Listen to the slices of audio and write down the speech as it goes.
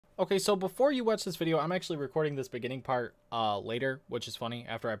Okay, so before you watch this video, I'm actually recording this beginning part later, which is funny,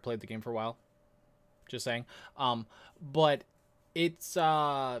 after I played the game for a while. Just saying. But it's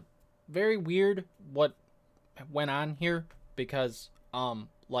very weird what went on here because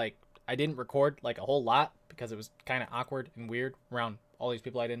like I didn't record like a whole lot because it was kind of awkward and weird around all these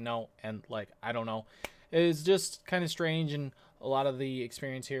people I didn't know, and like I don't know. It was just kind of strange and a lot of the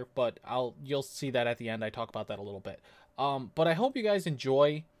experience here, but you'll see that at the end. I talk about that a little bit. But I hope you guys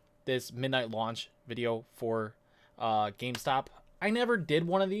enjoy this midnight launch video for Gamestop. I never did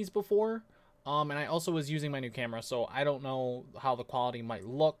one of these before, and I also was using my new camera, so I don't know how the quality might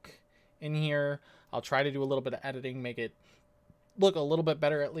look in here. I'll try to do a little bit of editing, make it look a little bit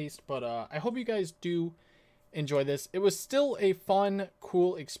better at least, but I hope you guys do enjoy this. It was still a fun,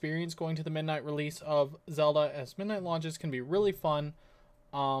 cool experience going to the midnight release of Zelda, as midnight launches can be really fun.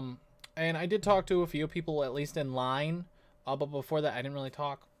 And I did talk to a few people, at least in line, but before that I didn't really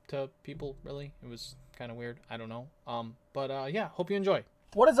talk to people, really. It was kind of weird. I don't know. But yeah, hope you enjoy.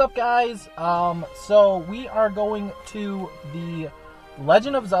 What is up, guys? So we are going to the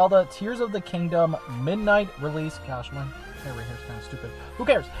Legend of Zelda Tears of the Kingdom midnight release. Gosh, my hair right here is kind of stupid. Who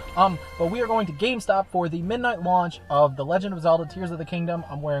cares? But we are going to GameStop for the midnight launch of The Legend of Zelda Tears of the Kingdom.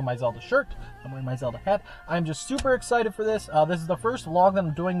 I'm wearing my Zelda shirt. I'm wearing my Zelda hat. I'm just super excited for this. This is the first vlog that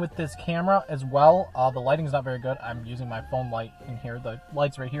I'm doing with this camera as well. The lighting's not very good. I'm using my phone light in here. The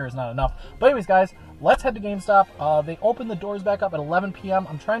lights right here is not enough. But anyways, guys, let's head to GameStop. They open the doors back up at 11 p.m.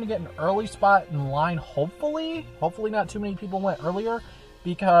 I'm trying to get an early spot in line, hopefully. Hopefully not too many people went earlier,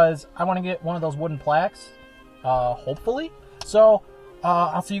 because I want to get one of those wooden plaques. Hopefully. So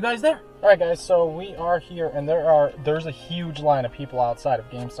I'll see you guys there. All right, guys, so we are here, and there's a huge line of people outside of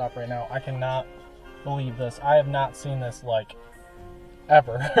GameStop right now. I cannot believe this. I have not seen this like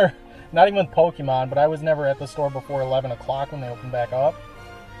ever. Not even with Pokemon, but I was never at the store before 11 o'clock when they opened back up.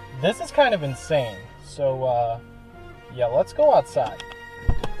 This is kind of insane. So yeah, let's go outside.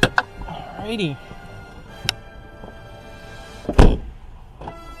 Alrighty.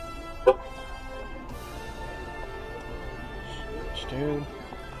 Dude,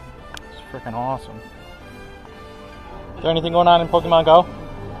 it's freaking awesome. Is there anything going on in Pokemon Go?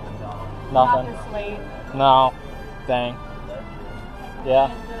 Nothing. Not this late. No. Dang. Yeah.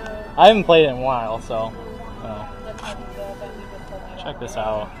 I haven't played it in a while, so. Check this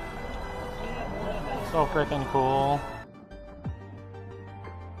out. So freaking cool.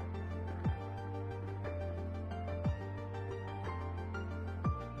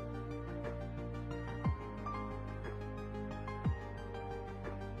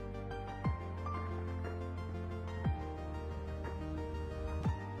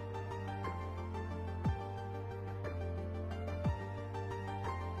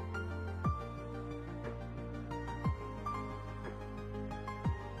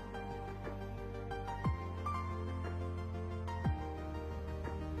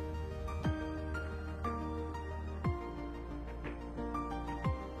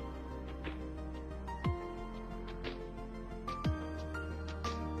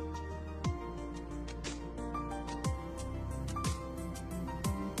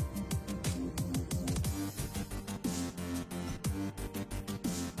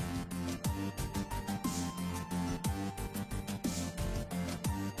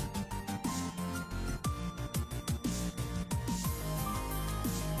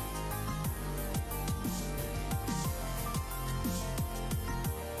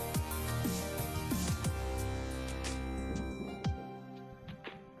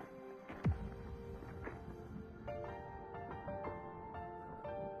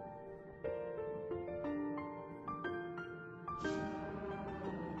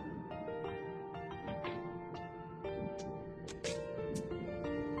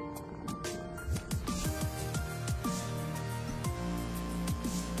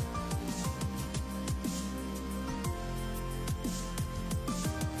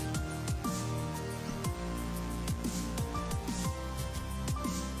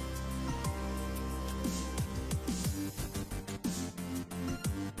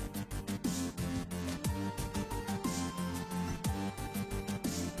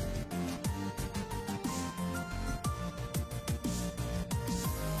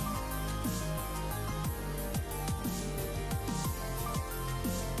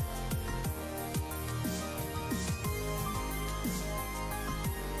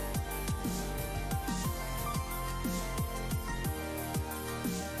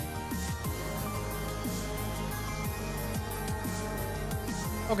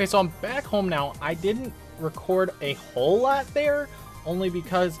 Okay, so I'm back home now. I didn't record a whole lot there, only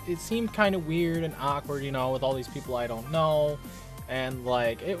because it seemed kind of weird and awkward, you know, with all these people I don't know. and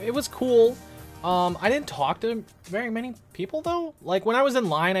like it was cool. I didn't talk to very many people though. Like when I was in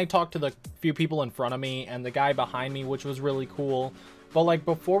line, I talked to the few people in front of me and the guy behind me, which was really cool. But like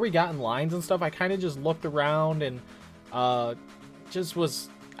before we got in lines and stuff, I kind of just looked around and just was,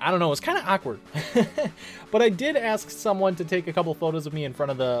 I don't know, it was kind of awkward. But I did ask someone to take a couple photos of me in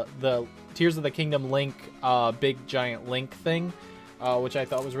front of the Tears of the Kingdom Link, big giant Link thing, which I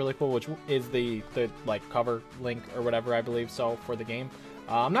thought was really cool, which is the like cover Link or whatever, I believe so, for the game.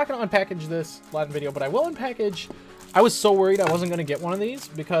 I'm not going to unpackage this Latin video, but I will unpackage. I was so worried I wasn't going to get one of these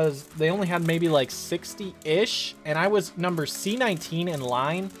because they only had maybe like 60-ish, and I was number C19 in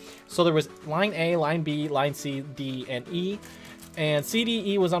line. So there was line A, line B, line C, D, and E. And C,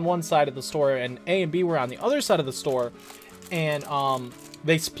 D, E was on one side of the store, and A and B were on the other side of the store. And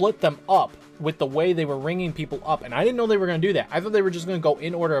they split them up with the way they were ringing people up, and I didn't know they were going to do that. I thought they were just going to go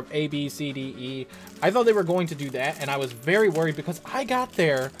in order of A, B, C, D, E. I thought they were going to do that, and I was very worried because I got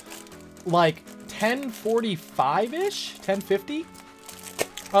there like 10:45-ish, 10:50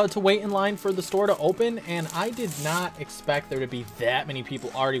 to wait in line for the store to open, and I did not expect there to be that many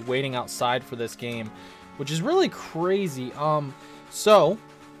people already waiting outside for this game, which is really crazy. So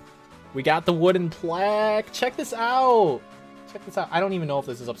we got the wooden plaque. Check this out. Check this out. I don't even know if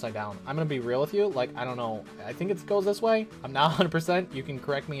this is upside down. I'm gonna be real with you. Like, I don't know. I think it goes this way. I'm not 100%. You can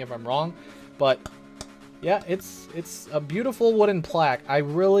correct me if I'm wrong. But yeah, it's a beautiful wooden plaque. I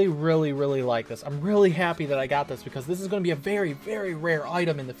really, really, really like this. I'm really happy that I got this because this is gonna be a very, very rare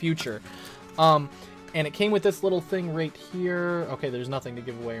item in the future. And it came with this little thing right here. Okay, there's nothing to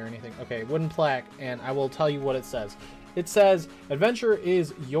give away or anything. Okay, wooden plaque, and I will tell you what it says. It says, adventure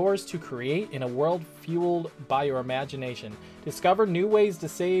is yours to create in a world fueled by your imagination. Discover new ways to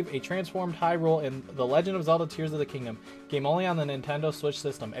save a transformed Hyrule in The Legend of Zelda Tears of the Kingdom. Game only on the Nintendo Switch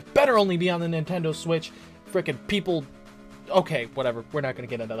system. It better only be on the Nintendo Switch. Frickin' people... Okay, whatever. We're not going to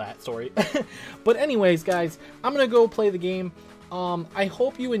get into that story. But anyways, guys, I'm going to go play the game. I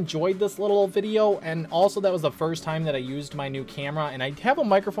hope you enjoyed this little video, and also that was the first time that I used my new camera, and I have a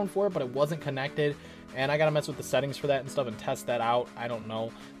microphone for it, but it wasn't connected. And I gotta mess with the settings for that and stuff and test that out. I don't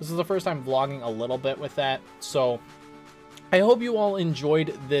know. This is the first time vlogging a little bit with that. So I hope you all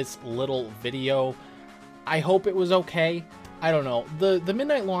enjoyed this little video. I hope it was okay. I don't know. The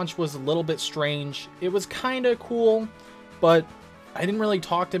midnight launch was a little bit strange. It was kind of cool, but I didn't really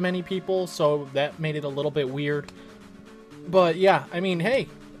talk to many people, so that made it a little bit weird. But yeah, I mean, hey,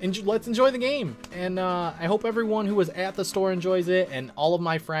 let's enjoy the game, and I hope everyone who was at the store enjoys it, and all of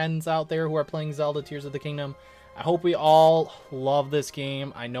my friends out there who are playing Zelda Tears of the Kingdom. I hope we all love this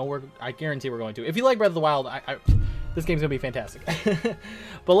game. I guarantee we're going to. If you like Breath of the Wild, this game's gonna be fantastic.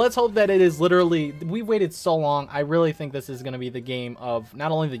 But let's hope that it is literally, we waited so long. I really think this is gonna be the game of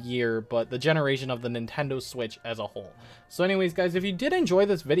not only the year, but the generation of the Nintendo Switch as a whole. So anyways, guys, if you did enjoy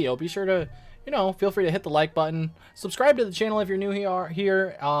this video, be sure to, you know, feel free to hit the like button. Subscribe to the channel if you're new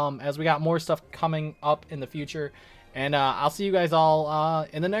here, as we got more stuff coming up in the future. And I'll see you guys all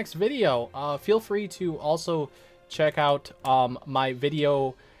in the next video. Feel free to also check out my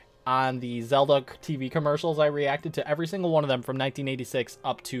video on the Zelda TV commercials. I reacted to every single one of them from 1986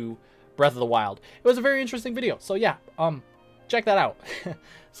 up to Breath of the Wild. It was a very interesting video. So yeah, check that out.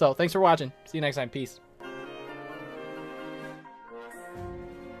 So thanks for watching. See you next time. Peace.